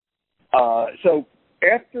So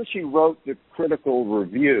after she wrote the critical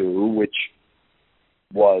review, which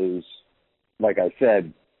was, like I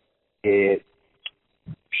said, it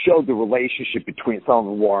showed the relationship between some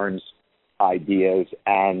of Warren's ideas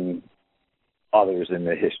and others in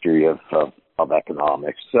the history of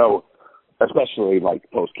economics. So especially like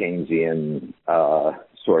post-Keynesian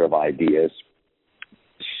sort of ideas.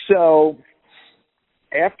 So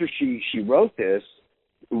after she wrote this,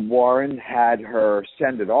 Warren had her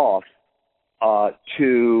send it off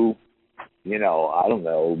to, I don't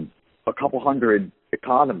know, a couple hundred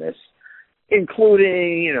economists,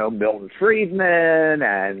 including, Milton Friedman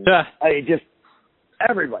and just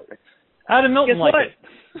everybody. How did Milton like it?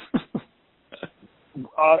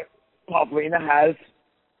 Pavlina has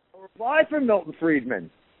a reply from Milton Friedman.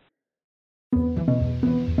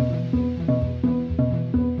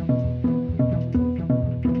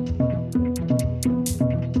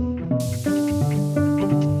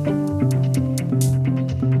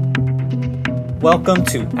 Welcome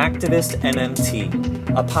to Activist MMT,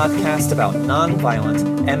 a podcast about nonviolent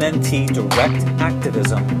MMT direct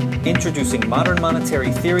activism, introducing modern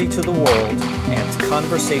monetary theory to the world and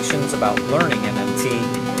conversations about learning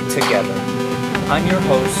MMT together. I'm your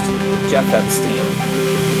host, Jeff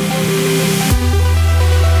Epstein.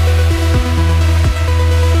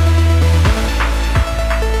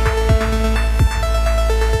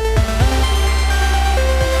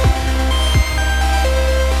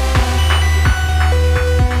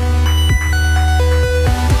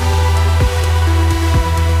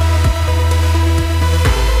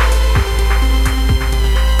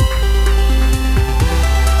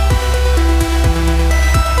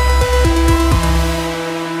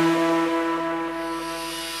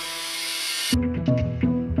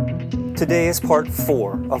 Today is part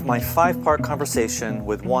 4 of my 5-part conversation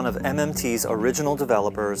with one of MMT's original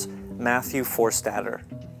developers, Matthew Forstater.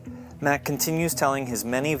 Matt continues telling his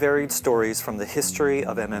many varied stories from the history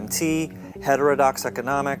of MMT, heterodox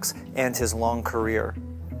economics, and his long career.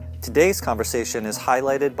 Today's conversation is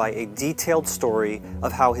highlighted by a detailed story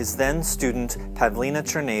of how his then student, Pavlina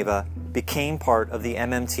Tcherneva, became part of the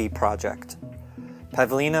MMT project.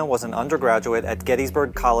 Pavlina was an undergraduate at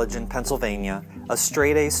Gettysburg College in Pennsylvania, a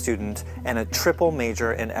straight-A student, and a triple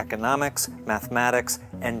major in economics, mathematics,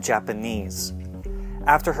 and Japanese.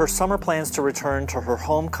 After her summer plans to return to her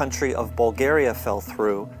home country of Bulgaria fell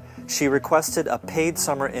through, she requested a paid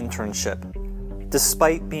summer internship.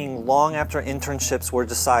 Despite being long after internships were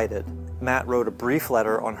decided, Matt wrote a brief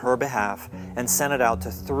letter on her behalf and sent it out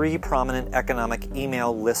to 3 prominent economic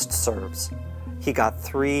email listservs. He got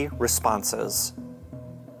 3 responses.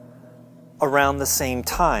 Around the same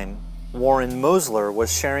time, Warren Mosler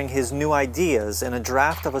was sharing his new ideas in a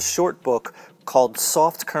draft of a short book called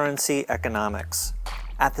Soft Currency Economics,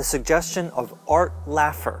 at the suggestion of Art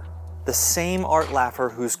Laffer, the same Art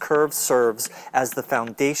Laffer whose curve serves as the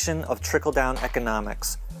foundation of trickle-down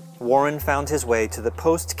economics. Warren found his way to the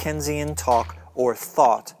Post-Keynesian Talk, or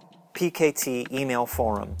Thought, PKT email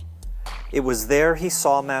forum. It was there he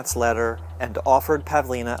saw Matt's letter and offered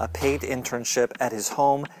Pavlina a paid internship at his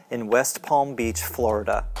home in West Palm Beach,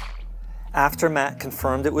 Florida. After Matt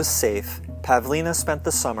confirmed it was safe, Pavlina spent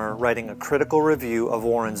the summer writing a critical review of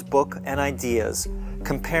Warren's book and ideas,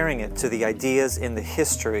 comparing it to the ideas in the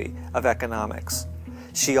history of economics.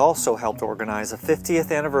 She also helped organize a 50th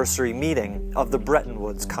anniversary meeting of the Bretton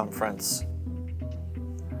Woods Conference.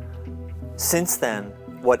 Since then,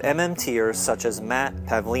 what MMTers such as Matt,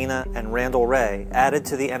 Pavlina, and Randall Wray added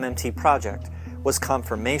to the MMT project was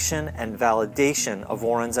confirmation and validation of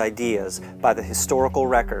Warren's ideas by the historical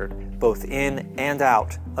record, both in and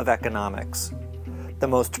out of economics. The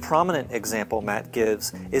most prominent example Matt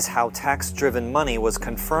gives is how tax-driven money was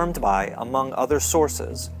confirmed by, among other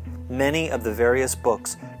sources, many of the various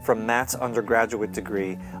books from Matt's undergraduate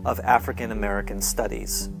degree of African American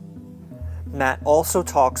Studies. Matt also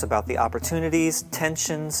talks about the opportunities,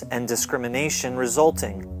 tensions, and discrimination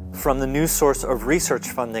resulting from the new source of research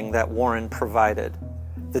funding that Warren provided.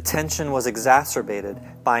 The tension was exacerbated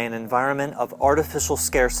by an environment of artificial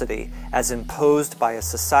scarcity as imposed by a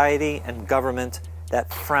society and government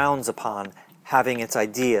that frowns upon having its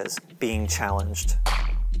ideas being challenged.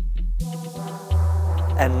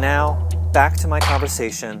 And now, back to my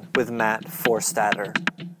conversation with Matt Forstater.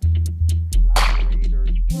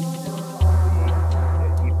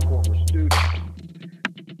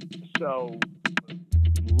 So,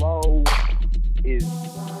 Lowe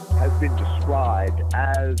has been described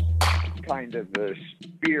as kind of the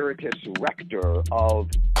spiritus rector of,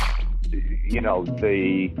 the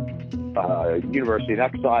University in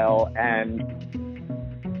Exile, and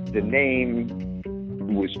the name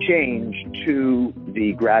was changed to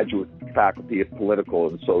the Graduate Faculty of Political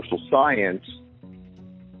and Social Science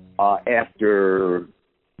after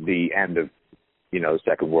the end of, the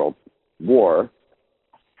Second World War.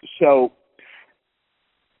 So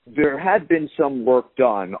there had been some work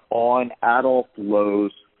done on Adolf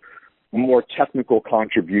Loh's more technical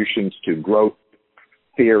contributions to growth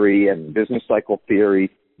theory and business cycle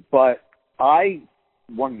theory, but I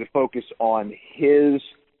wanted to focus on his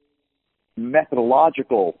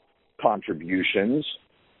methodological contributions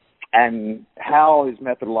and how his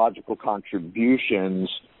methodological contributions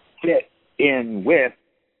fit in with,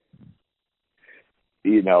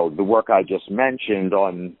 the work I just mentioned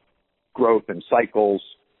on growth and cycles,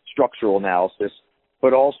 structural analysis,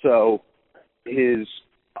 but also his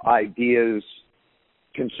ideas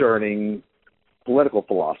concerning political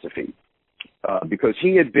philosophy, because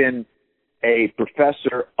he had been a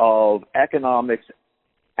professor of economics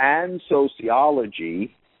and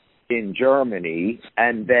sociology in Germany,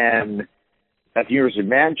 and then at the University of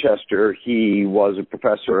Manchester, he was a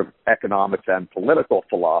professor of economics and political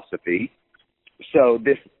philosophy. So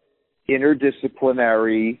this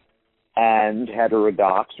interdisciplinary and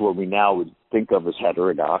heterodox, what we now would think of as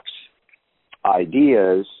heterodox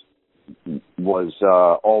ideas, was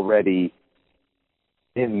already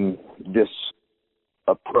in this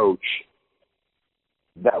approach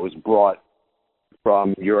that was brought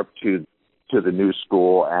from Europe to the New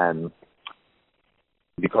School. And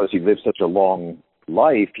because he lived such a long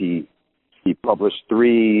life, he published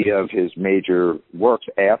 3 of his major works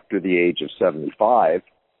after the age of 75.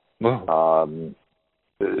 Wow.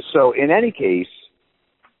 So in any case,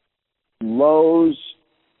 Loh's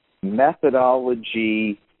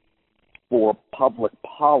methodology for public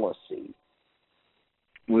policy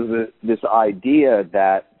was this idea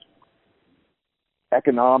that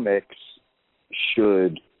economics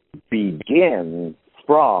should begin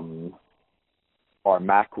from our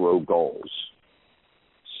macro goals.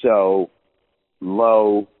 So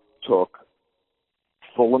Loh took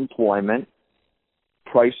full employment,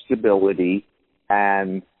 price stability,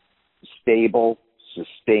 and stable,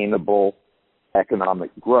 sustainable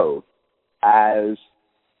economic growth as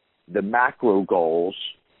the macro goals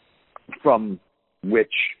from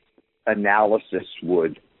which analysis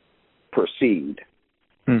would proceed.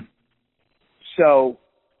 So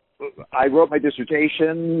I wrote my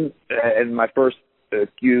dissertation, and my first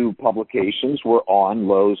few publications were on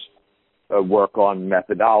Loh's work on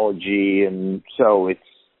methodology, and so it's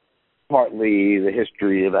partly the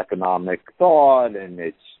history of economic thought, and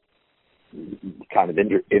it's kind of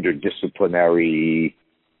interdisciplinary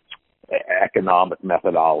economic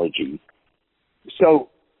methodology. So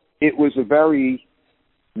it was a very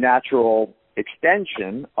natural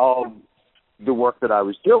extension of the work that I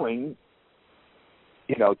was doing,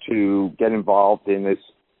 to get involved in this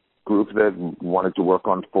group that wanted to work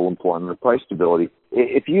on full employment and price stability.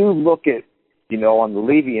 If you look at, on the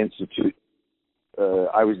Levy Institute,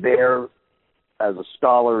 I was there as a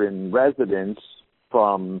scholar in residence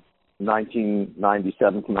from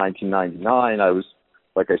 1997 to 1999. I was,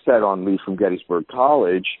 like I said, on leave from Gettysburg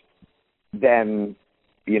College. Then,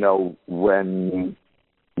 when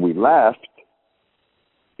we left,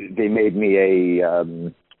 they made me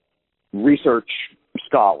a research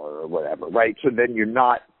scholar or whatever, right? So then you're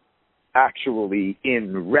not actually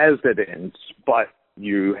in residence, but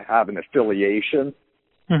you have an affiliation.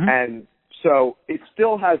 Mm-hmm. And so it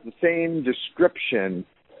still has the same description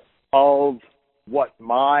of what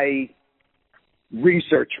my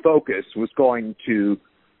research focus was going to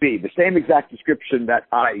be, the same exact description that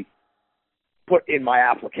I put in my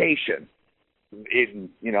application in,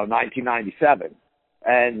 1997.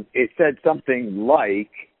 And it said something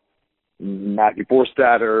like, Matthew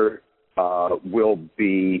Forstater will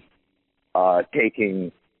be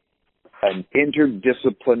taking an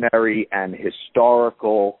interdisciplinary and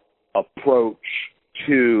historical approach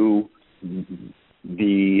to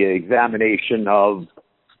the examination of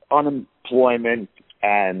unemployment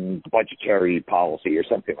and budgetary policy or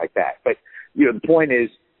something like that. But, the point is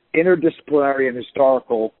interdisciplinary and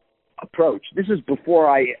historical approach. This is before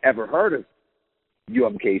I ever heard of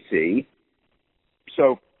UMKC.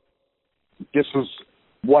 So this was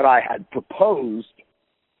what I had proposed,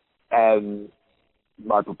 and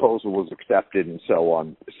my proposal was accepted and so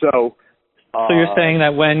on. So you're saying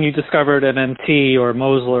that when you discovered MMT or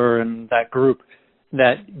Mosler and that group,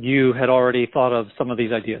 that you had already thought of some of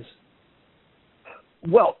these ideas?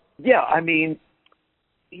 Well, yeah,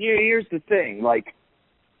 here's the thing.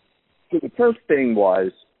 So the first thing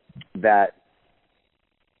was that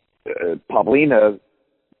Pavlina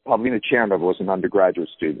Chernev was an undergraduate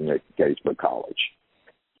student at Gettysburg College.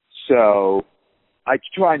 So I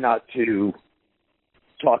try not to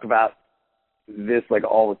talk about this like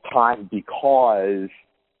all the time because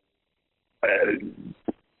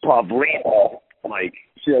Pavlina, like,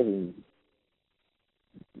 she doesn't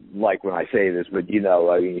like when I say this, but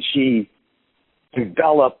I mean, she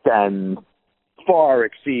developed and far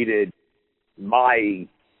exceeded my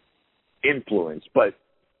influence, but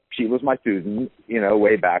she was my student,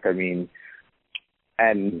 way back. I mean,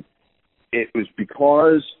 and it was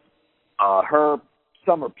because her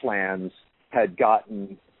summer plans had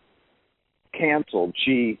gotten canceled.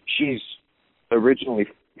 She's originally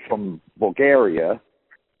from Bulgaria,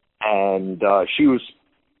 and she was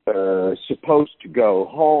supposed to go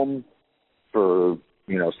home for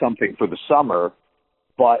something for the summer,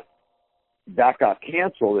 but that got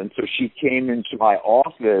canceled, and so she came into my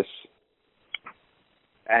office,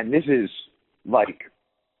 and this is like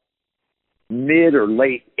mid or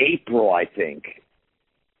late April, I think,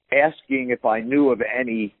 asking if I knew of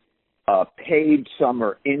any paid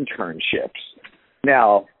summer internships.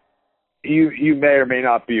 Now, you may or may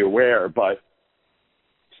not be aware, but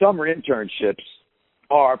summer internships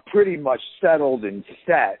are pretty much settled and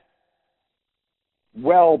set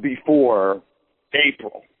well before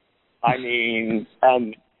April. I mean,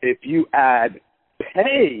 and if you add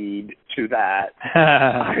paid to that,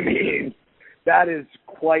 I mean, that is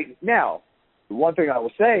quite... Now, the one thing I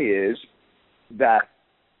will say is that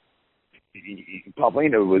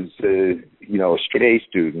Pavlina was, a straight A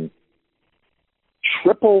student,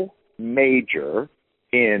 triple major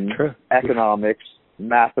in economics,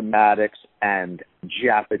 mathematics, and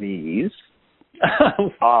Japanese.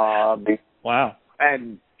 Wow.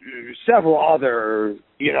 And several other,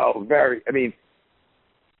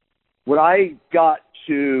 when I got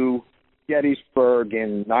to Gettysburg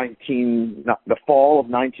in the fall of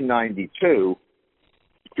 1992,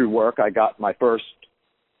 through work, I got my first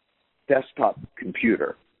desktop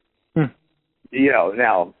computer.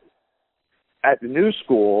 Now, at the new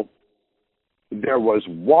school, there was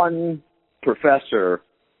one professor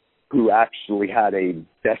who actually had a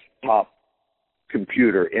desktop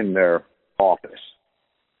computer in their office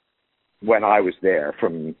when I was there,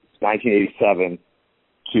 from 1987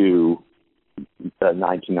 to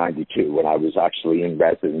 1992, when I was actually in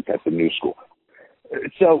residence at the new school.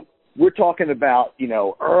 So we're talking about,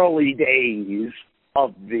 early days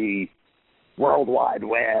of the World Wide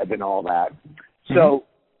Web and all that. Mm-hmm. So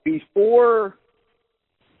before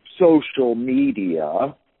social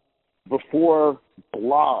media, before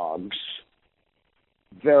blogs,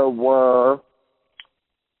 there were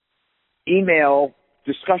email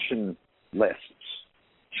discussion lists.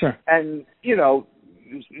 Sure. And,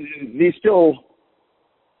 these still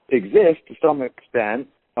exist to some extent,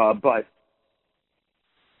 but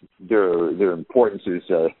their importance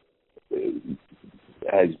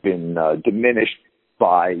has been diminished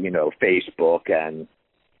by, Facebook and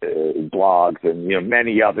blogs and,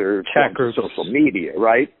 many other chat groups, social media,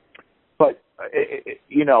 right? But,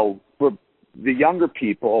 for the younger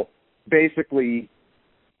people, basically,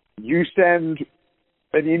 you send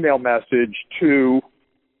an email message to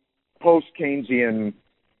post-Keynesian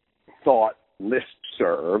thought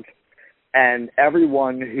listserv, and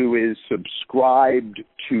everyone who is subscribed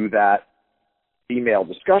to that email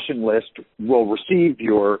discussion list will receive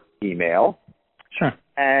your email. Sure.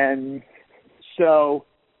 And so,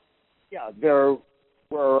 there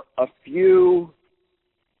were a few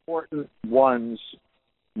important ones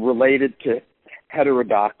related to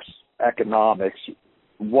heterodox economics.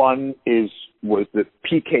 One was the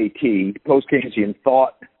PKT, Post-Keynesian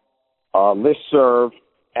Thought listserv,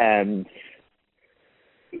 and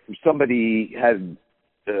somebody had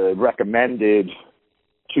recommended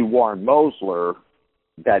to Warren Mosler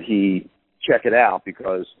that he check it out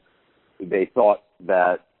because they thought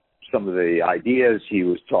that some of the ideas he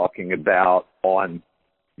was talking about on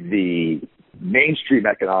the mainstream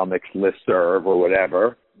economics listserv or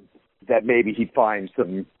whatever, that maybe he'd find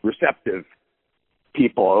some receptive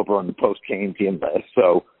people over on the post-Keynesian list.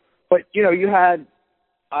 So, but, you had,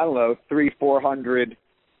 300-400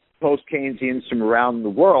 post-Keynesians from around the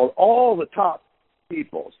world, all the top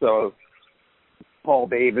people. So Paul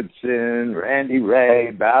Davidson, Randy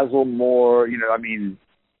Ray, Basil Moore,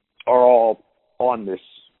 are all on this.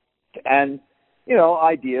 And,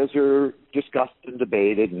 ideas are discussed and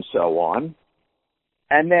debated and so on.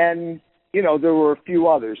 And then, there were a few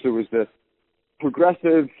others. There was the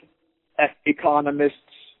Progressive Economists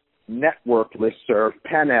Network listserv,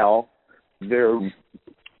 PANEL. There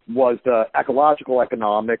was the Ecological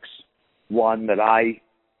Economics one that I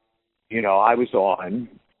was on.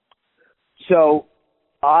 So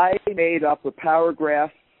I made up a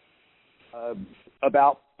paragraph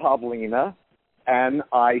about Pavlina, and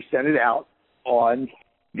I sent it out on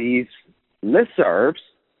these listservs,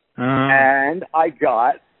 and I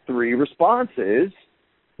got 3 responses.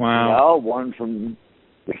 Wow. One from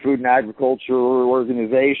the Food and Agriculture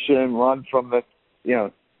Organization, one from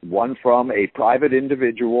a private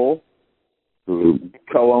individual who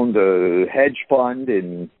co-owned a hedge fund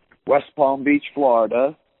in West Palm Beach,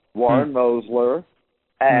 Florida, Warren Mosler,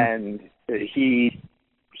 and he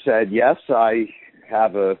said, yes, I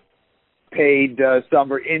have a paid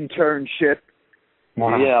summer internship,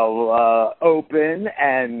 open,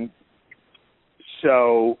 and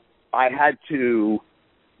so I had to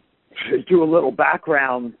do a little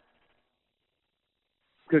background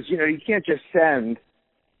because, you can't just send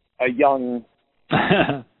a young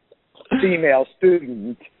female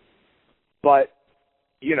student, but,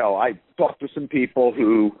 I talked to some people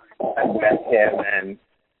who had met him, and,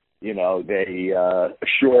 they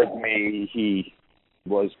assured me he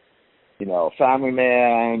was, a family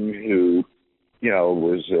man who,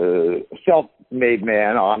 was a self-made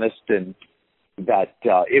man, honest, and that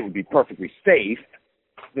it would be perfectly safe.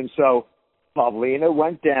 And so Pavlina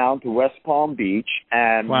went down to West Palm Beach,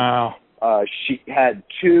 and she had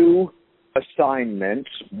 2 assignments.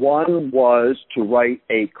 One was to write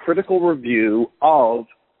a critical review of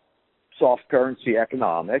soft currency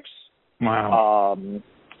economics. Wow.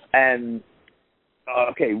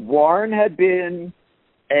 Warren had been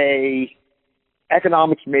a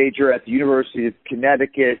economics major at the University of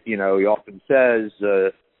Connecticut. He often says,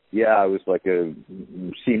 I was like a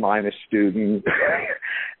C- student.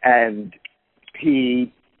 And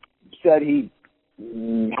he said he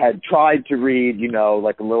had tried to read,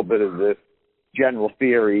 like a little bit of the general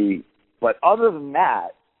theory. But other than that,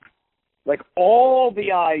 like all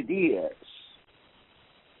the ideas,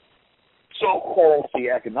 soft currency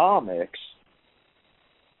economics,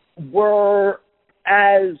 were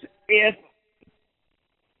as if,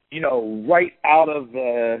 right out of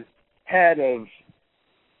the head of,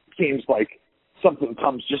 seems like something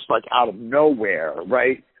comes just like out of nowhere,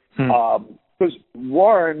 right? Because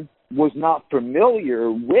Warren was not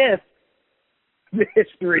familiar with the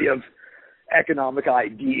history of economic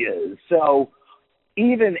ideas. So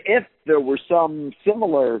even if there were some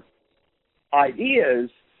similar ideas,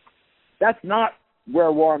 that's not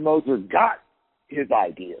where Warren Mosler got his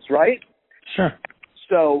ideas, right? Sure.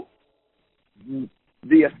 So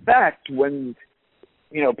the effect when,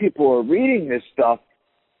 people are reading this stuff,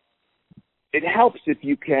 it helps if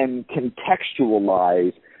you can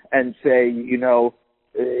contextualize and say,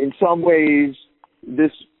 in some ways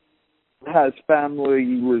this has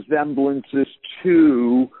family resemblances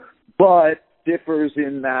too, but differs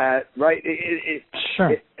in that, right? It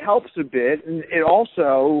helps a bit, and it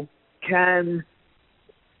also can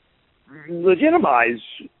legitimize,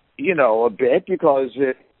 a bit, because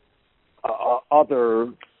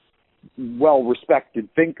other well-respected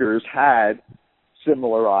thinkers had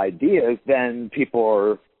similar ideas, then people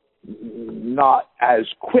are not as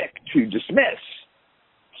quick to dismiss.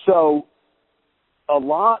 So a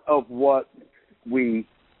lot of what we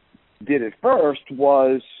did at first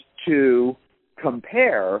was to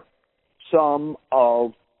compare some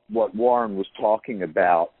of what Warren was talking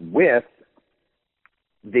about with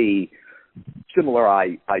the similar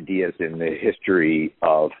ideas in the history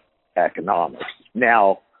of economics.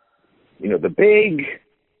 Now, the big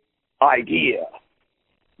idea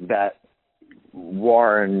that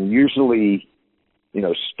Warren usually,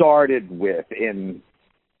 started with in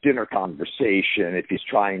dinner conversation, if he's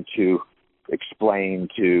trying to explain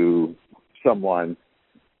to someone,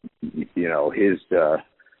 his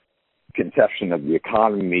conception of the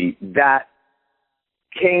economy, that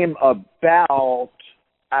came about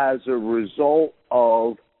as a result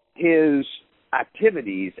of his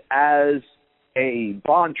activities as a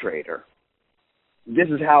bond trader. This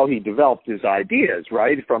is how he developed his ideas,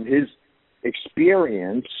 right? From his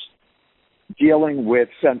experience dealing with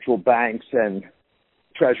central banks and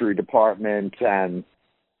Treasury Department. And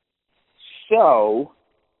so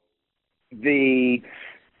the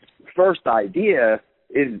first idea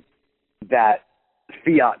is that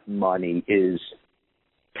fiat money is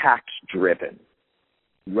tax-driven,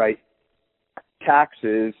 right?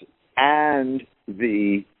 Taxes and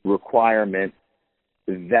the requirement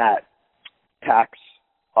that tax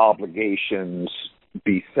obligations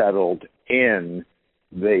be settled in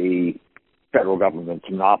the federal government's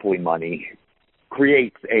monopoly money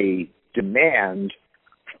creates a demand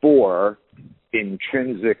for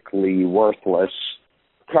intrinsically worthless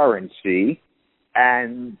currency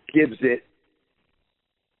and gives it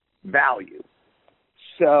value.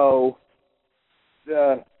 So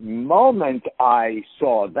the moment I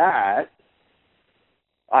saw that,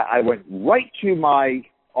 I went right to my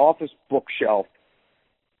office bookshelf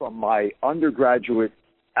from my undergraduate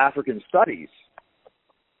African studies.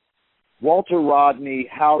 Walter Rodney,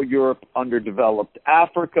 How Europe Underdeveloped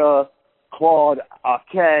Africa, Claude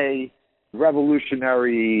Ake,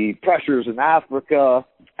 Revolutionary Pressures in Africa,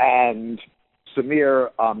 and Samir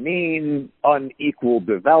Amin, Unequal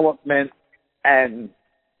Development, and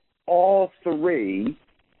all three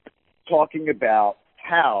talking about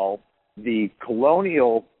how the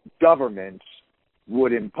colonial governments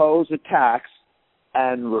would impose a tax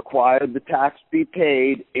and require the tax be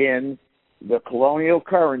paid in the colonial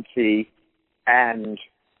currency, and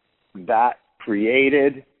that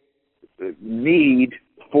created the need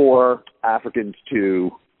for Africans to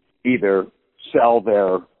either sell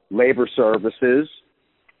their labor services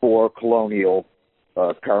for colonial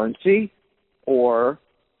currency or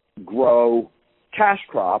grow cash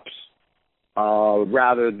crops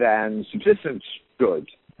rather than subsistence goods.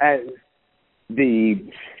 And the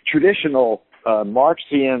traditional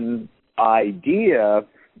Marxian idea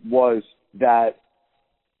was that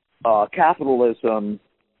capitalism,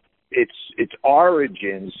 its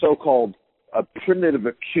origin, so-called a primitive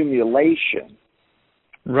accumulation,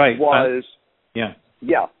 right, was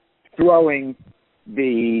throwing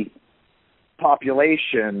the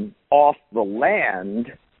population off the land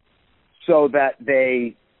so that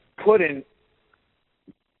they couldn't,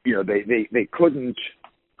 they couldn't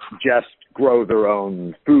just grow their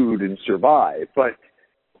own food and survive. But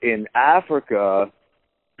in Africa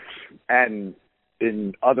and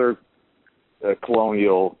in other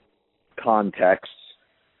colonial contexts,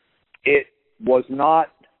 it was not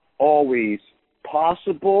always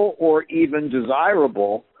possible or even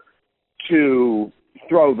desirable to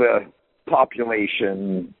throw the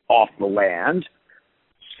population off the land.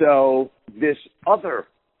 So this other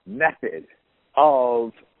method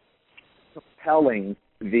of compelling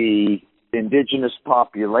the indigenous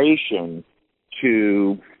population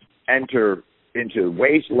to enter into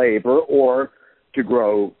wage labor or to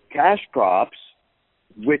grow cash crops,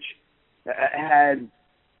 which had,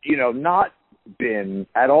 not been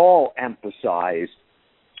at all emphasized,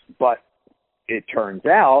 but it turns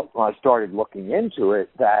out, when I started looking into it,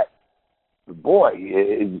 that,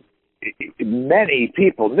 many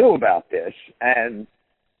people knew about this and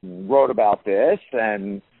wrote about this,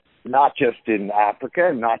 and not just in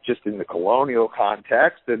Africa, not just in the colonial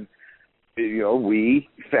context. And, we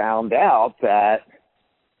found out that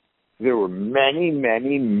there were many,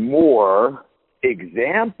 many more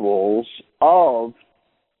examples of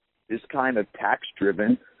this kind of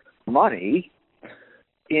tax-driven money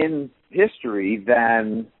in history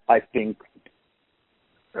than I think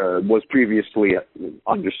was previously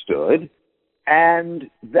understood, and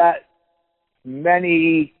that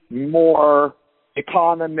many more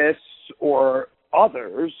economists or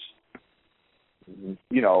others,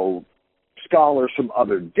 scholars from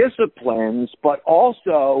other disciplines, but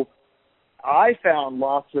also I found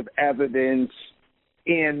lots of evidence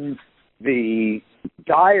in the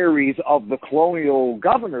diaries of the colonial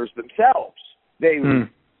governors themselves. They were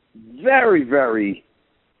very, very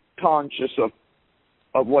conscious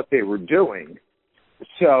of what they were doing.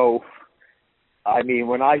 So, I mean,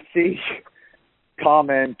 when I see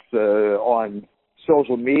comments on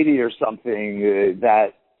social media or something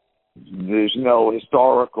that there's no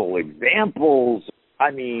historical examples, I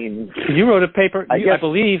mean... You wrote a paper, I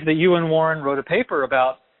believe that you and Warren wrote a paper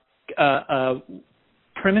about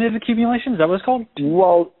primitive accumulation, is that what it's called?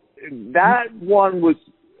 Well, that one was...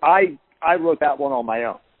 I wrote that one on my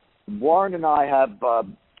own. Warren and I have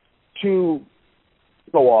two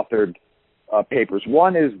co-authored papers.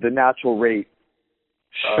 One is the natural rate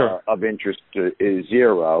of interest is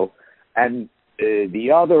zero, and the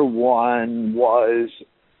other one was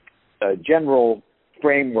a general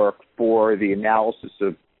framework for the analysis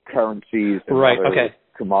of currencies and other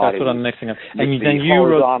commodities. That's what I'm mixing up. And then you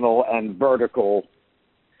horizontal and vertical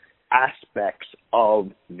aspects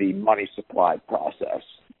of the money supply process.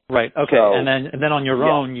 Right. Okay. So, and then on your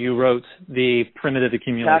own, you wrote the primitive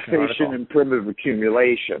accumulation taxation article. And primitive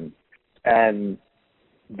accumulation, and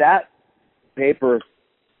that paper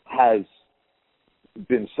has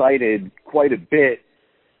been cited quite a bit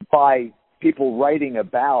by people writing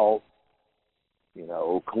about,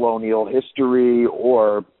 colonial history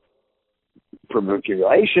or primitive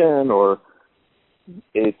accumulation, or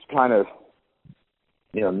it's kind of,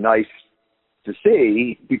 nice to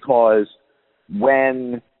see, because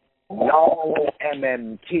when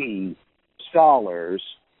non-MMT scholars,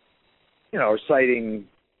 are citing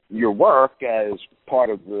your work as part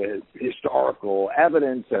of the historical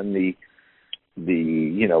evidence and the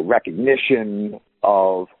recognition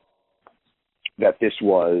of that this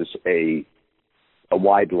was a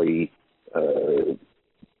widely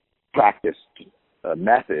practiced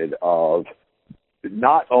method of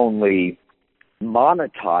not only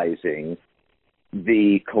monetizing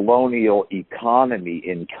the colonial economy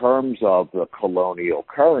in terms of the colonial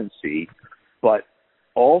currency, but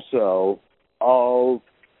also of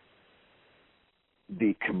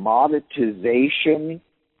the commoditization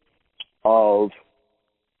of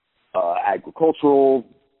agricultural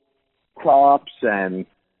crops and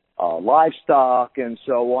livestock and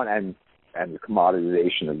so on, and the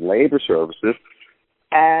commoditization of labor services,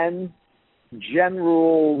 and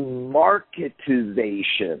general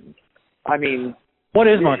marketization. I mean, what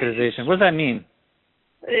is marketization? What does that mean?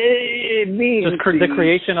 It means just the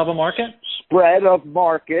creation of a market? Spread of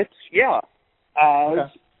markets, as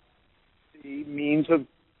the means of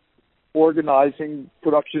organizing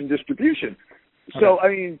production and distribution. So, I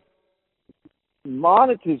mean,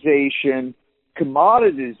 monetization,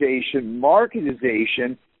 commoditization,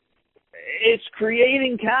 marketization, it's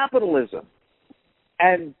creating capitalism.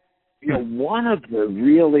 And, one of the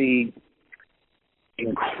really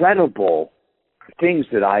incredible things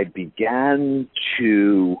that I began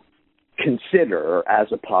to consider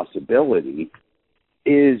as a possibility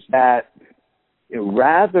is that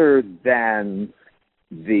rather than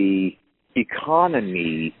the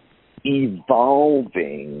economy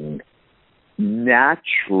evolving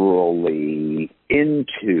naturally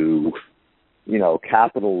into,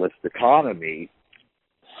 capitalist economy,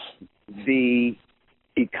 the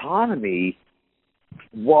economy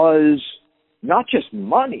was not just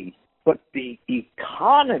money, but the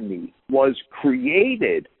economy was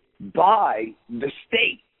created by the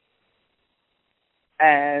state.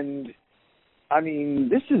 And, I mean,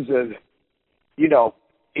 this is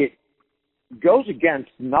it goes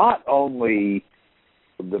against not only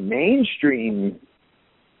the mainstream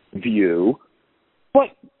view, but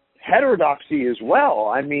heterodoxy as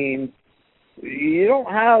well. I mean, you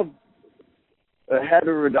don't have a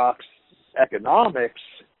heterodox economics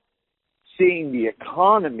seeing the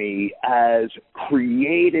economy as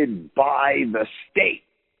created by the state.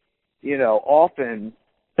 Often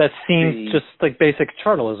that seems just like basic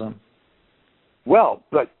chartalism. Well,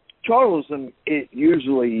 but chartalism, it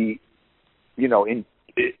usually, in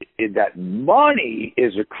that money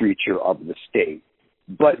is a creature of the state.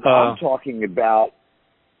 But I'm talking about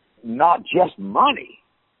not just money,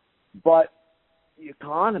 but the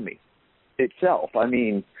economy itself. I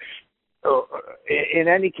mean, in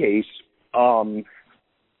any case,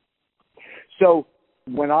 so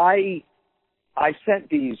when I sent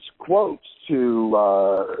these quotes to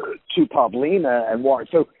Pavlina and Warren.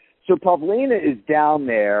 So Pavlina is down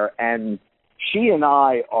there, and she and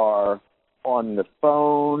I are on the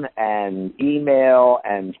phone and email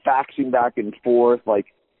and faxing back and forth like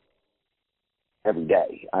every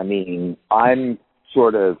day. I mean, I'm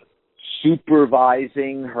sort of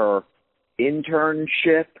supervising her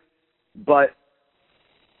internship, but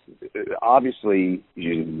obviously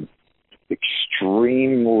she's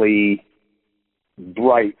extremely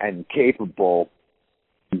bright and capable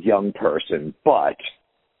young person, but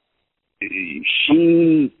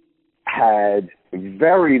she had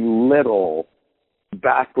very little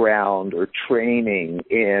background or training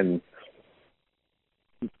in,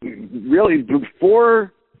 really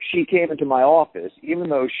before she came into my office, even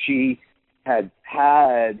though she had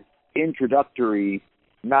introductory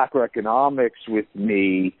macroeconomics with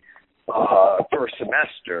me for a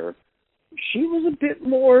semester, she was a bit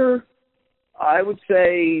more, I would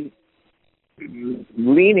say,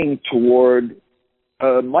 leaning toward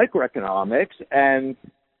microeconomics, and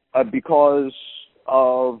because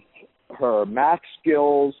of her math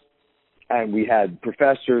skills, and we had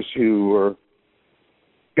professors who were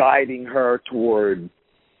guiding her toward,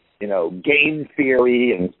 game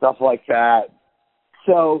theory and stuff like that.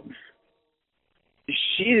 So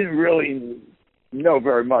she didn't really know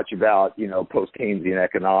very much about, post-Keynesian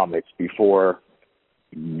economics before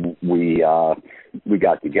we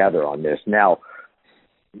got together on this. Now,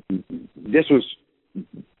 this was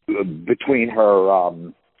between her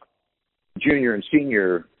junior and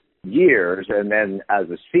senior years, and then as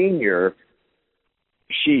a senior,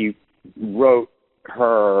 she wrote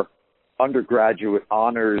her undergraduate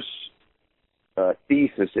honors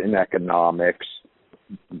thesis in economics,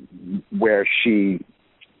 where she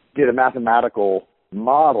did a mathematical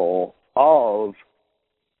model of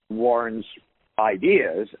Warren's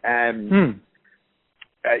ideas, and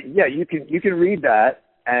you can read that,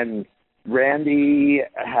 and Randy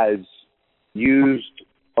has used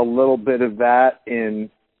a little bit of that in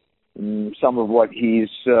some of what he's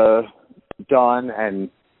done, and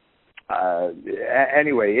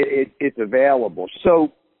anyway, it's available.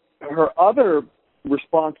 So her other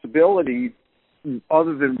responsibility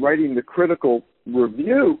other than writing the critical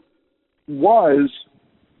review, was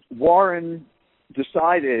Warren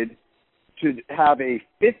decided to have a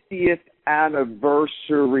 50th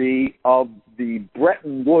anniversary of the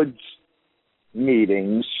Bretton Woods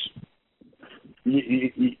meetings,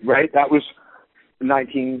 right? That was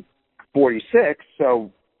 1946,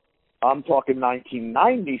 so I'm talking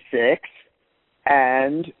 1996,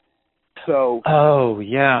 and so... Oh,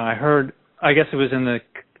 yeah, I heard, I guess it was in the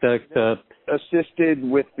assisted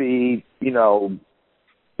with the,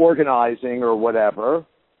 organizing or whatever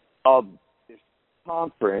of this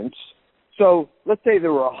conference. So let's say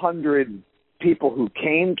there were 100 people who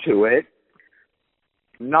came to it.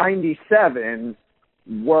 97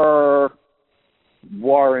 were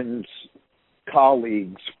Warren's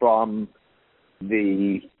colleagues from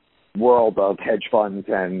the world of hedge funds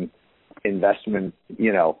and investment,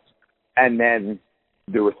 and then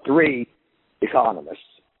there were 3 economists.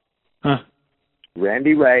 Huh.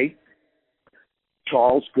 Randy Ray,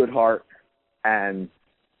 Charles Goodhart, and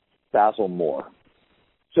Basil Moore.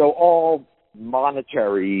 So all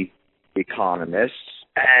monetary economists.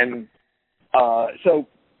 And so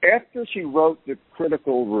after she wrote the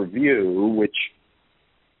critical review, which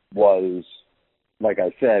was, like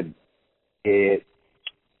I said, it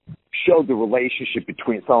showed the relationship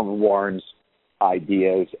between some of Warren's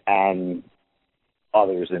ideas and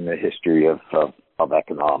others in the history of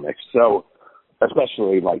economics. So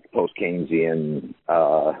especially like post-Keynesian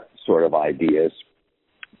sort of ideas.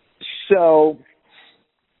 So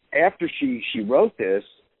after she wrote this,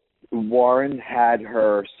 Warren had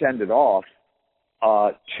her send it off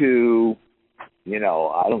to,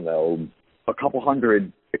 I don't know, a couple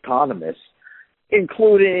hundred economists,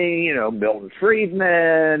 including, Milton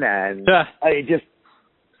Friedman and just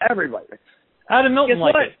everybody. How did Milton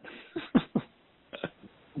like it?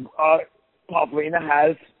 Pavlina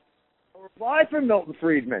has a reply from Milton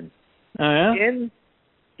Friedman. Oh, yeah?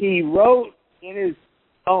 He wrote in his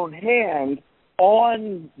own hand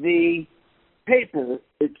on the paper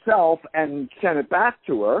itself and sent it back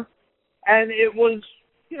to her. And it was,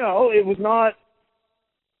 it was not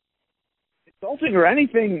insulting or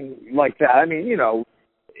anything like that. I mean,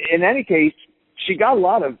 in any case, she got a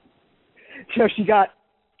lot of, she got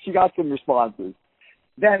some responses.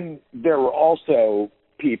 Then there were also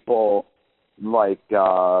people like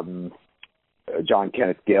John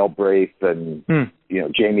Kenneth Galbraith and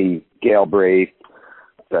Jamie Galbraith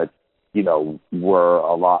that were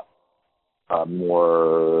a lot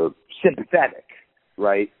more sympathetic,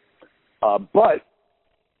 right? But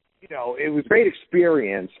it was a great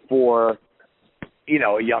experience for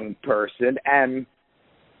a young person, and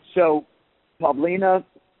so Pavlina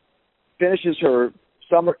finishes her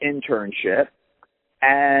summer internship,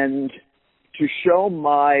 and to show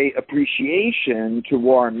my appreciation to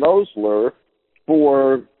Warren Mosler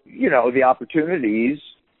for, the opportunities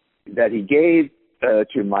that he gave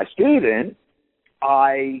to my student,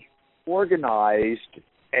 I organized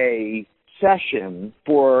a session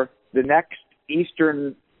for the next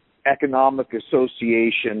Eastern Economic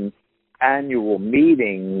Association annual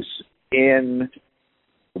meetings in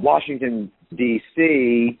Washington,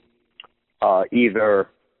 D.C., either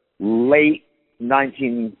late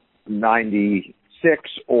 1996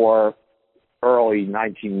 or early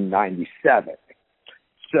 1997.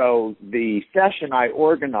 So the session I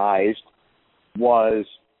organized was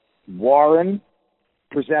Warren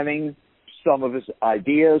presenting some of his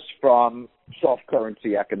ideas from soft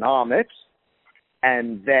currency economics,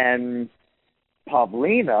 and then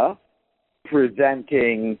Pavlina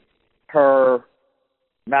presenting her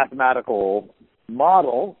mathematical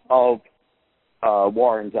model of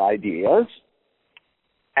Warren's ideas.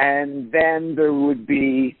 And then there would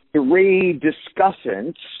be 3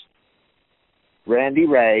 discussants, Randy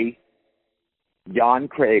Ray, Jan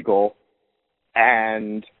Kregel,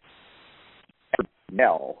 and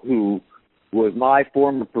Mel, who was my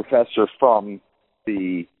former professor from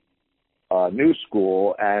the New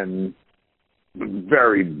School and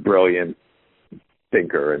very brilliant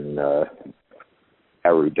thinker and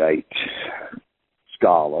erudite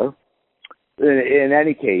scholar. In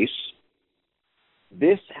any case,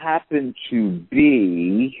 this happened to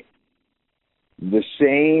be the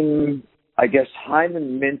same, I guess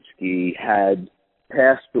Hyman Minsky had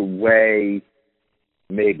passed away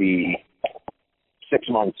maybe 6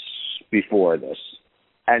 months before this.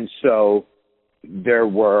 And so there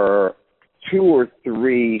were 2 or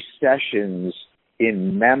 3 sessions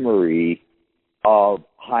in memory of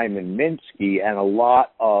Hyman Minsky, and a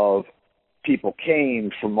lot of people came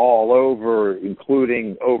from all over,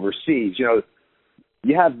 including overseas.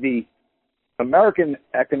 You have the American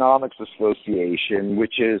Economics Association,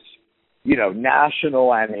 which is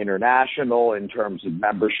national and international in terms of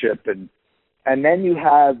membership, and then you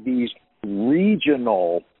have these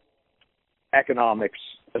regional economics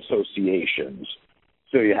associations.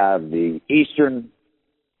 So you have the Eastern,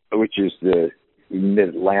 which is the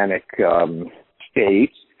Mid-Atlantic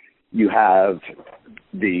states. You have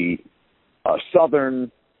the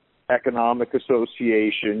Southern Economic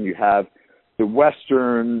Association. You have the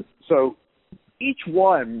Western. So each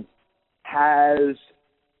one has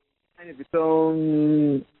kind of its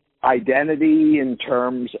own identity in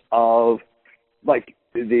terms of, like,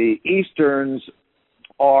 the Easterns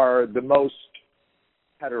are the most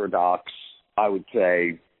heterodox, I would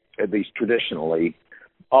say, at least traditionally,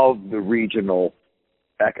 of the regional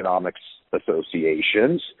economics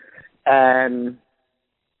associations. And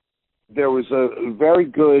there was a very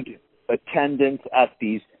good attendance at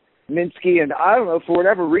these Minsky, and I don't know, for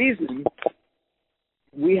whatever reason,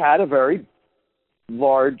 we had a very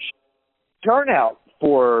large turnout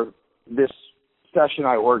for this session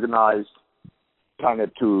I organized kind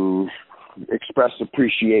of to express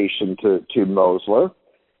appreciation to Mosler.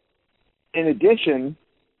 In addition,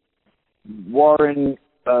 Warren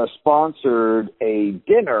sponsored a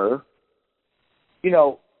dinner,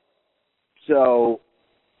 so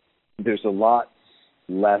there's a lot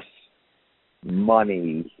less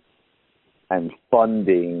money and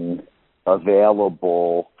funding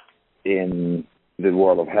available in the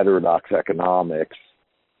world of heterodox economics,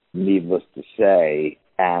 needless to say,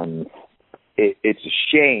 and it's a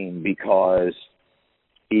shame because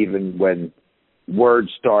even when word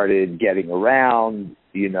started getting around,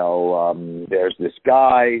 there's this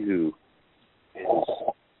guy who is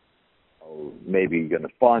maybe going to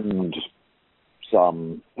fund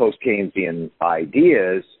some post-Keynesian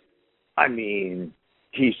ideas. I mean,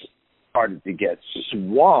 he started to get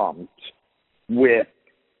swamped with,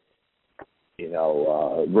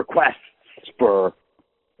 requests for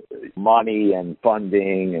money and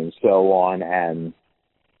funding and so on. And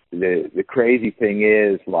the crazy thing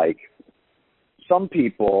is, like, some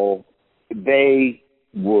people, they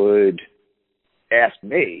would ask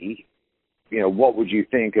me, what would you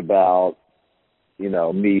think about,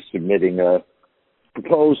 me submitting a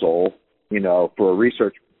proposal, for a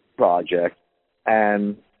research project.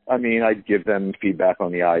 And I mean, I'd give them feedback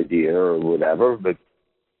on the idea or whatever, but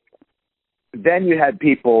then you had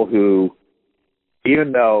people who,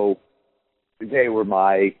 even though they were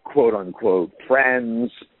my quote-unquote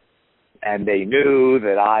friends and they knew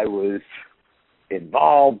that I was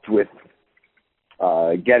involved with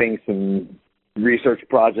getting some research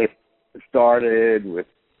projects started with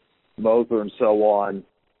Mosler and so on,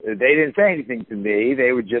 they didn't say anything to me.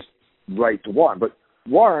 They would just write to Warren. But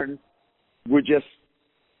Warren would just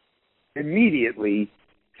immediately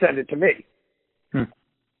send it to me.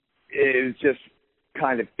 It was just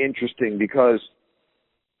kind of interesting because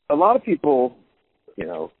a lot of people,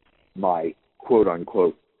 my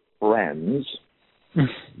quote-unquote friends,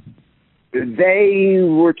 they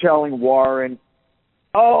were telling Warren,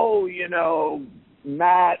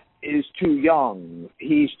 Matt is too young.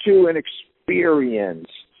 He's too inexperienced.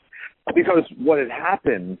 Because what had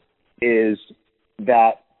happened is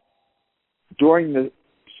that during the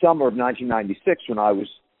summer of 1996, when I was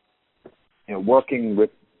working with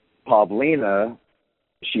Pavlina,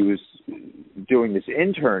 she was doing this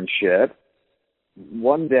internship.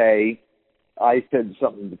 One day, I said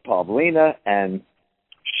something to Pavlina, and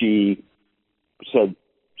she said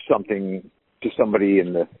something to somebody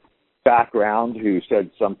in the background who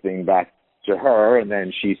said something back to her, and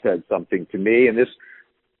then she said something to me, and this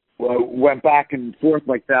went back and forth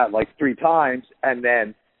like that, like 3 times, and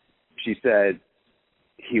then she said,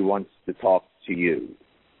 he wants to talk to you.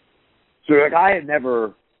 So, I had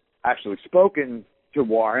never actually spoken to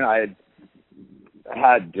Warren. I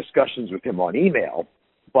had discussions with him on email,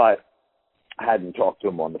 but I hadn't talked to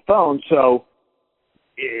him on the phone. So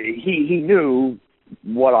he knew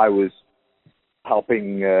what I was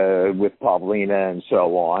helping with Pavlina and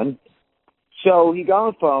so on. So he got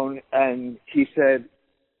on the phone and he said,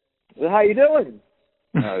 "How you doing?"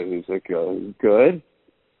 He was like, "Good."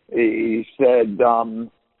 He said,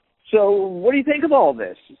 "So what do you think of all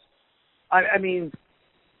this?" I mean,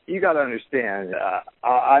 you got to understand,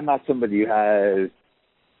 I'm not somebody who has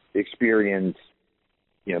experience,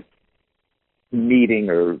 meeting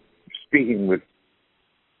or speaking with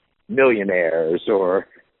millionaires or,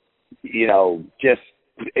 just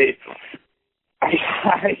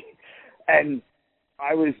and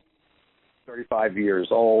I was 35 years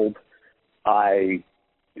old. I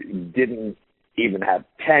didn't even have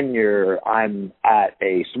tenure. I'm at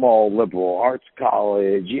a small liberal arts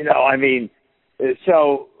college.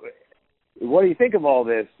 So what do you think of all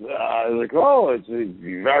this? Like, oh, it's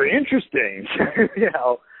very interesting,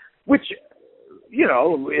 which,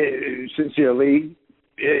 sincerely,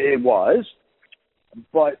 it was.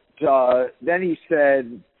 But then he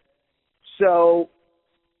said, so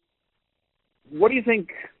what do you think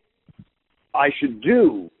I should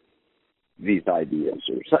do these ideas,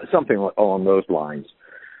 or something along those lines?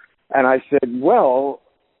 And I said, well,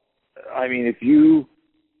 I mean, if you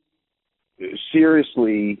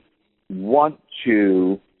seriously want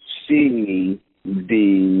to see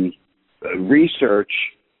the research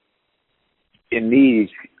in these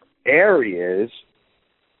areas,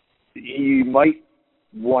 you might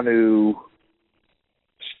want to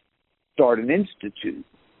start an institute.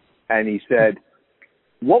 And he said,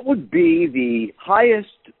 what would be the highest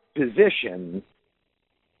position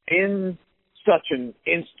in such an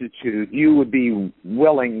institute you would be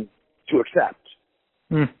willing to accept?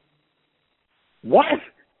 What?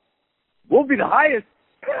 What would be the highest?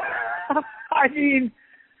 I mean,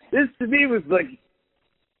 this to me was like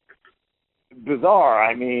bizarre.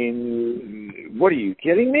 I mean, what, are you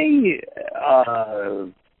kidding me?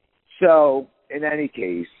 So, in any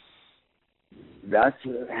case, that's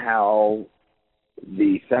how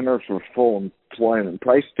the Center for Full Employment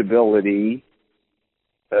Price Stability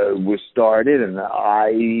was started, and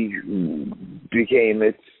I became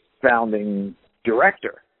its founding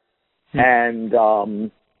director. And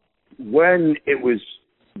when it was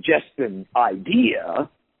just an idea,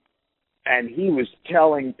 and he was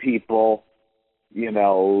telling people,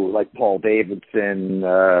 like Paul Davidson,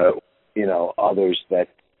 others that,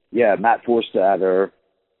 Matt Forstater.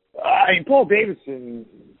 I mean, Paul Davidson,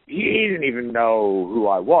 he didn't even know who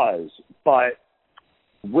I was, but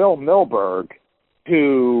Will Milberg,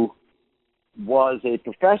 who was a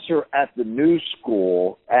professor at the New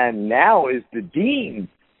School and now is the dean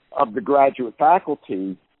of the graduate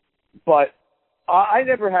faculty, but I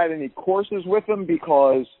never had any courses with him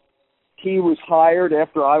because he was hired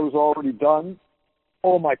after I was already done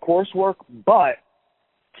all my coursework, but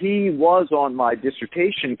he was on my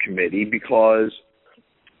dissertation committee because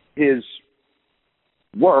his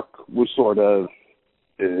work was sort of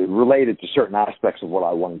related to certain aspects of what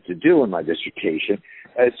I wanted to do in my dissertation.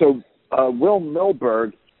 So Will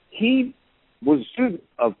Milberg, he was a student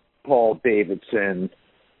of Paul Davidson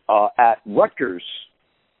at Rutgers,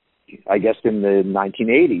 I guess in the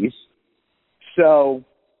 1980s. So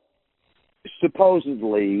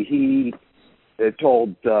supposedly he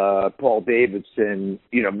told Paul Davidson,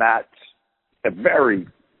 Matt's a very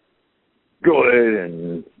good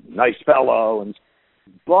and nice fellow,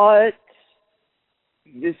 but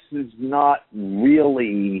this is not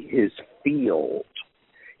really his field.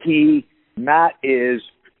 Matt is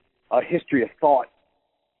a history of thought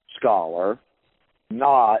scholar,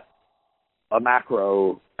 not a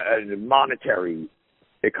macro monetary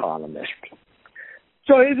economist.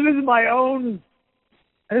 So this is my own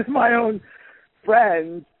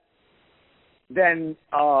friend. Then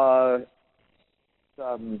Warren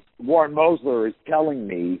Mosler is telling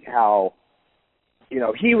me how,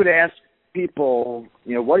 he would ask people,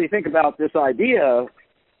 what do you think about this idea,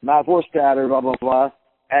 Matt Forstater, blah, blah, blah.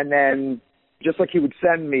 And then just like he would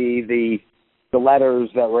send me the letters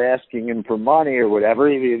that were asking him for money or whatever,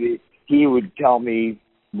 he would tell me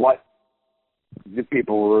what the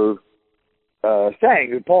people were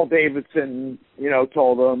saying. Paul Davidson,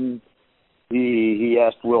 told him, he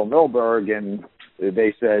asked Will Milberg, and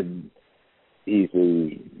they said he's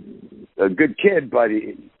a good kid, but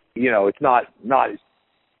it's not.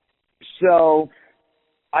 So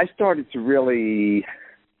I started to really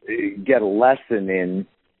get a lesson in.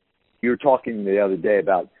 You were talking the other day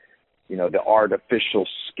about the artificial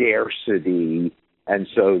scarcity, and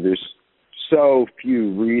so there's so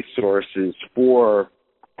few resources for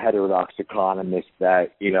heterodox economists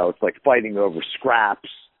that it's like fighting over scraps.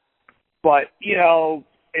 But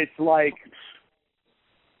it's like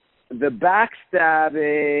the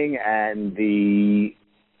backstabbing and the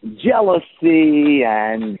jealousy,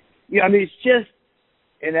 and it's just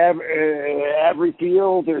in every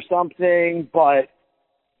field or something. But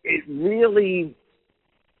it really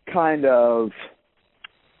kind of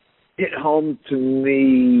hit home to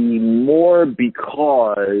me more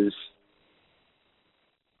because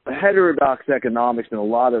heterodox economics and a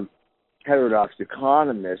lot of heterodox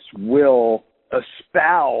economists will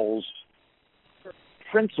espouse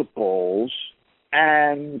principles,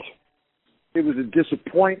 and it was a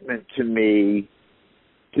disappointment to me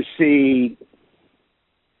to see,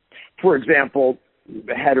 for example,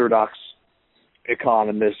 the heterodox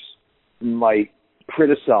economists might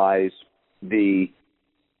criticize the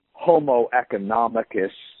Homo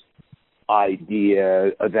economicus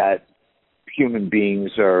idea that human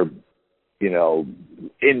beings are,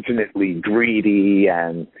 infinitely greedy,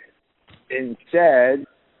 and instead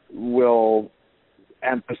will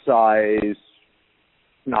emphasize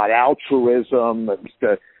not altruism, but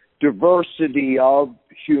the diversity of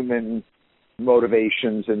human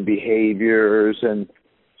motivations and behaviors. And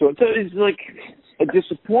so it's like a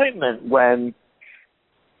disappointment when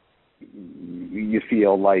you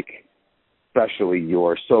feel like, especially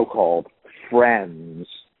your so-called friends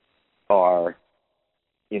are,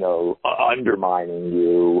 undermining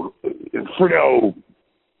you for no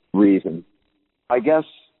reason. I guess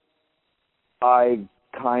I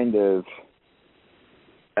kind of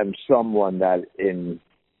am someone that in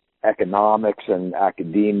economics and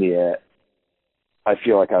academia, I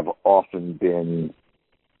feel like I've often been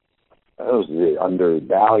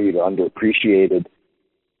undervalued, underappreciated.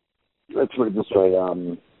 Let's put it this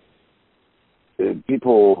way.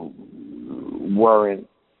 People weren't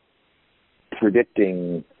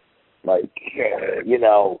predicting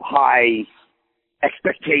high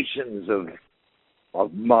expectations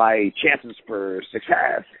of my chances for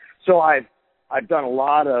success. So I've done a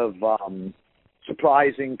lot of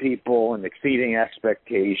surprising people and exceeding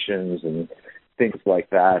expectations and things like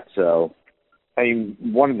that. So,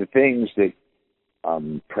 one of the things that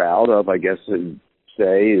I'm proud of, I guess I'd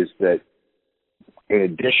say, is that in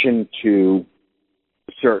addition to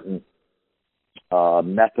certain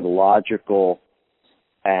methodological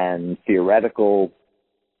and theoretical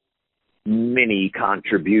mini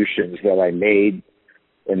contributions that I made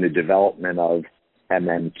in the development of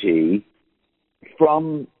MMT,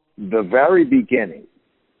 from the very beginning,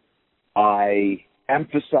 I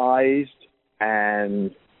emphasized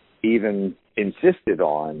and even insisted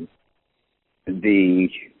on the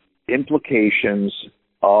implications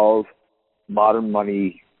of modern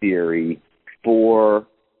money theory for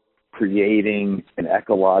creating an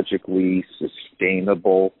ecologically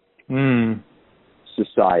sustainable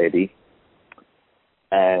society,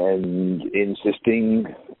 and insisting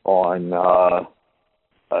on a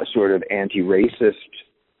sort of anti-racist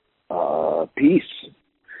piece.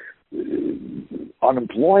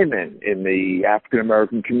 Unemployment in the African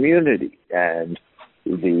American community and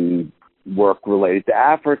the work related to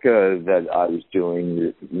Africa that I was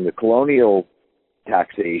doing, the colonial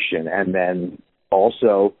taxation, and then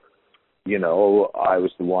also, I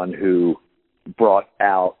was the one who brought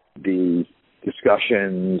out the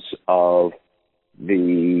discussions of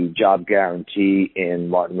the job guarantee in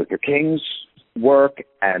Martin Luther King's work,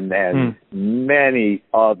 and then many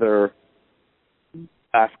other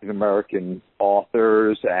African-American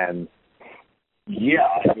authors. And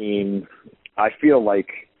I feel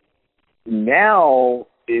like now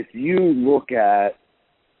if you look at,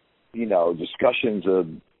 discussions of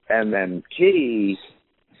MMT,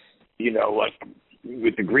 like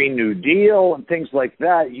with the Green New Deal and things like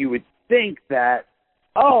that, you would think that,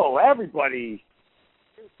 everybody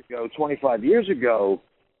 25 years ago,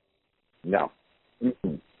 no.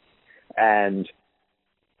 And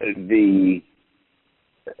the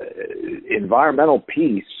environmental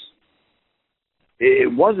piece,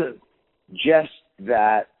 it wasn't just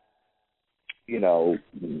that,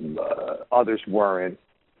 others weren't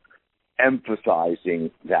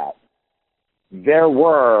emphasizing that. There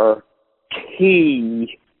were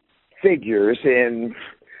key figures in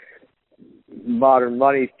modern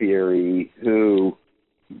money theory who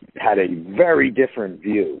had a very different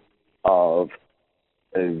view of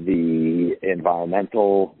the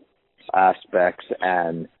environmental aspects,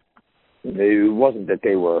 and it wasn't that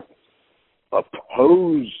they were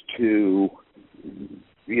opposed to,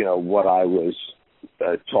 what I was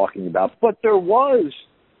talking about, but there was,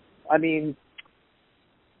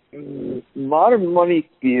 modern money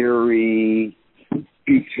theory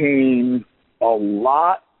became a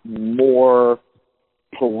lot more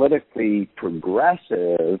politically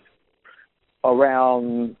progressive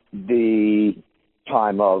around the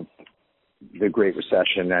time of the Great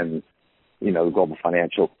Recession and, the global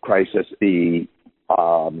financial crisis. The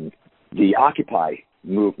Occupy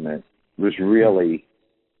movement was really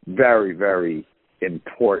very, very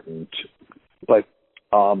important. But,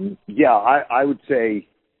 I would say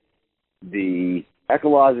the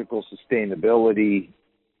ecological sustainability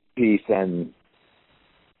piece and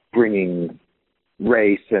bringing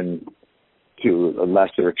race and, to a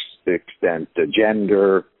lesser extent, the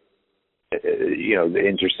gender, the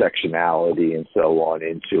intersectionality and so on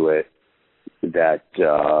into it, that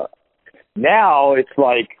now it's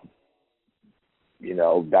like,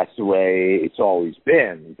 that's the way it's always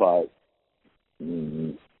been. But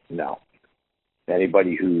no.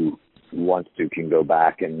 Anybody who wants to can go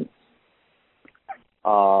back and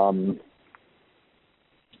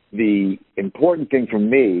the important thing for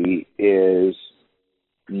me is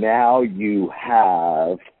now you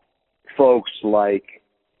have folks like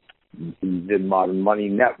the Modern Money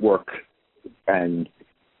Network and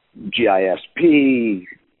GISP,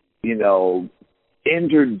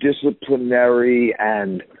 interdisciplinary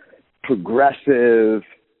and progressive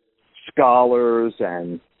scholars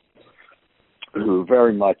and who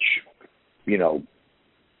very much,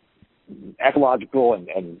 ecological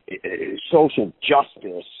and social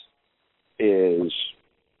justice is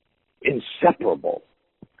inseparable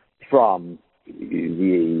from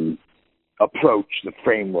the approach, the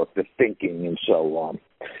framework, the thinking, and so on.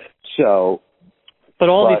 But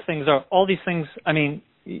all these things. I mean,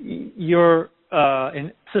 you're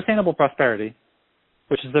in sustainable prosperity,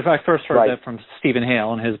 which is I first heard that from Stephen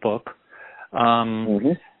Hale in his book.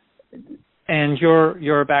 And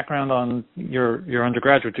your background on your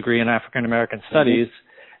undergraduate degree in African American Studies,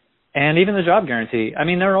 and even the job guarantee. I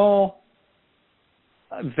mean, they're all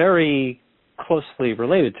very closely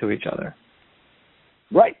related to each other.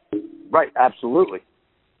 Right, absolutely.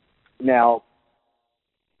 Now,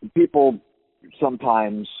 people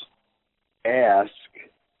sometimes ask,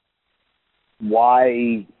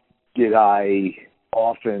 why did I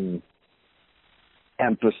often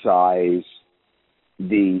emphasize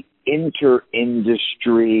the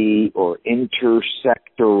inter-industry or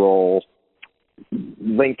intersectoral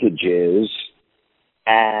linkages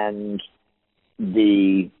and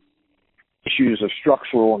the issues of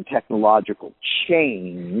structural and technological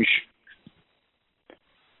change,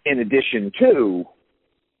 in addition to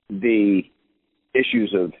the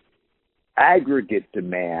issues of aggregate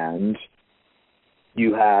demand?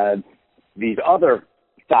 You have these other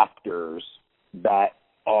factors that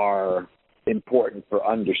are important for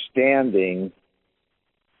understanding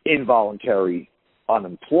involuntary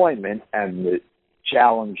unemployment and the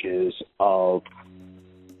challenges of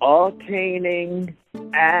attaining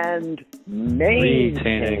and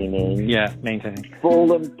maintaining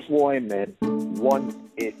full employment once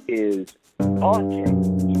it is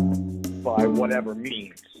attained by whatever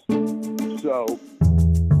means. So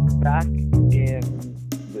back in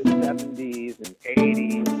the 70s and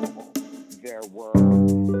 80s, there were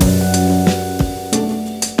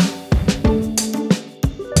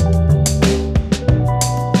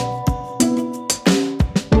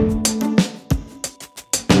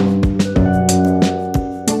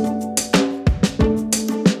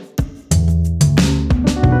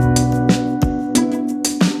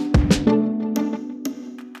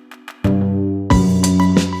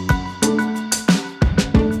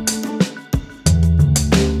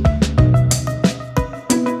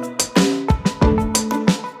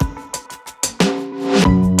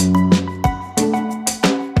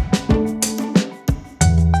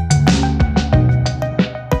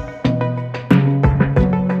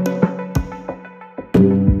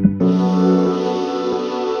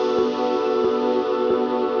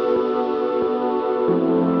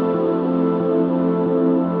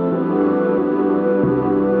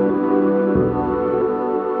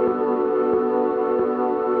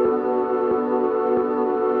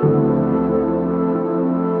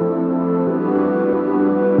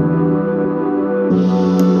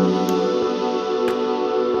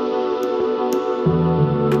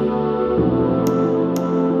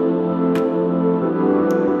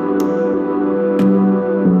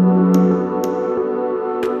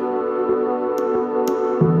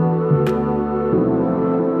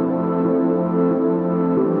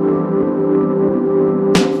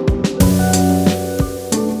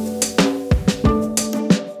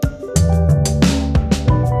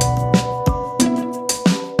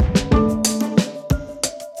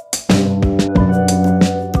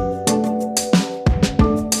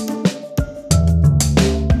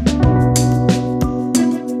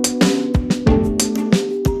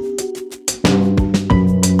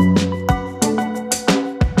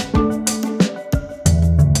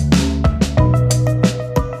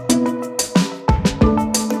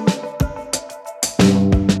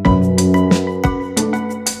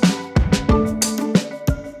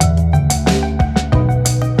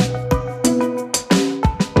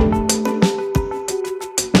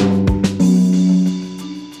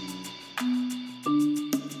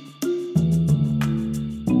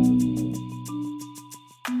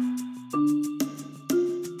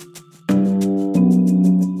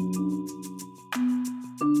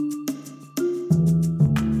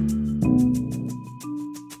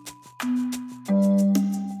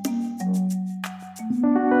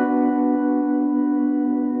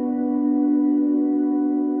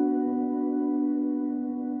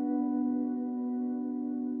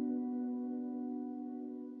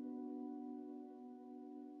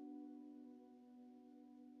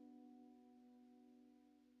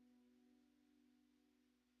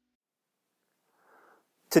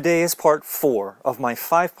Today is part 4 of my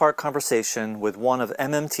 5-part conversation with one of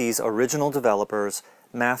MMT's original developers,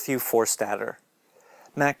 Matthew Forstater.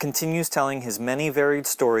 Matt continues telling his many varied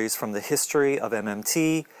stories from the history of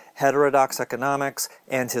MMT, heterodox economics,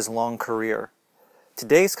 and his long career.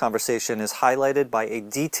 Today's conversation is highlighted by a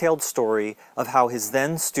detailed story of how his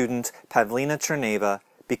then student Pavlina Cherneva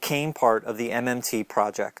became part of the MMT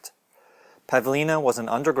project. Pavlina was an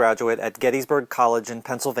undergraduate at Gettysburg College in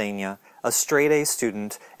Pennsylvania, a straight-A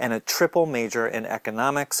student, and a triple major in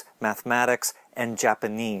economics, mathematics, and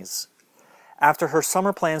Japanese. After her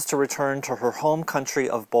summer plans to return to her home country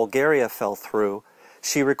of Bulgaria fell through,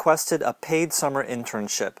 she requested a paid summer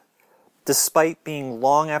internship. Despite being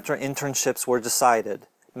long after internships were decided,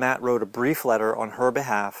 Matt wrote a brief letter on her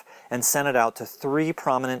behalf and sent it out to 3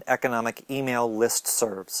 prominent economic email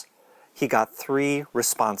listservs. He got 3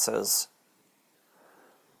 responses.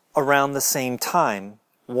 Around the same time,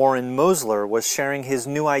 Warren Mosler was sharing his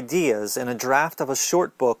new ideas in a draft of a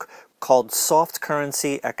short book called Soft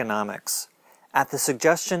Currency Economics, at the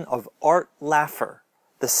suggestion of Art Laffer,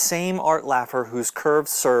 the same Art Laffer whose curve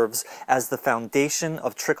serves as the foundation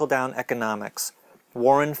of trickle-down economics.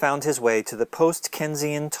 Warren found his way to the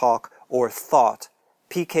Post-Keynesian Talk or Thought,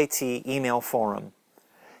 PKT email forum.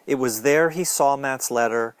 It was there he saw Matt's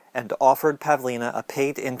letter and offered Pavlina a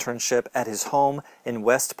paid internship at his home in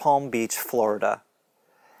West Palm Beach, Florida.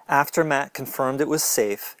 After Matt confirmed it was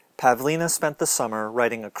safe, Pavlina spent the summer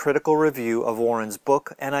writing a critical review of Warren's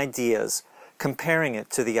book and ideas, comparing it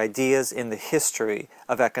to the ideas in the history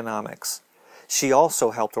of economics. She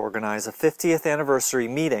also helped organize a 50th anniversary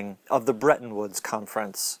meeting of the Bretton Woods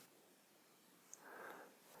Conference.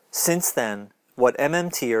 Since then, what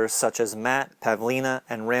MMTers such as Matt, Pavlina,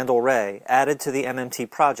 and Randall Wray added to the MMT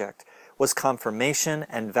project was confirmation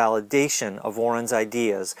and validation of Warren's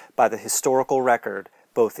ideas by the historical record,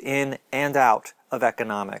 both in and out of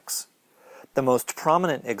economics. The most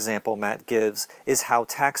prominent example Matt gives is how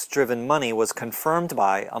tax-driven money was confirmed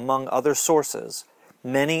by, among other sources,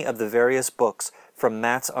 many of the various books from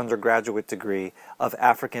Matt's undergraduate degree of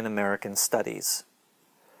African American Studies.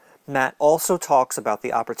 Matt also talks about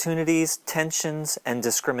the opportunities, tensions, and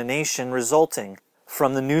discrimination resulting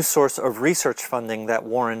from the new source of research funding that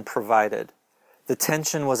Warren provided. The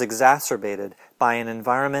tension was exacerbated by an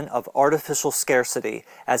environment of artificial scarcity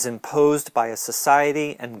as imposed by a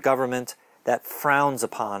society and government that frowns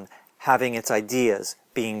upon having its ideas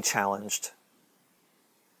being challenged.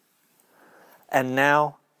 And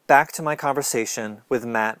now, back to my conversation with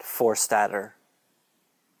Matt Forstater.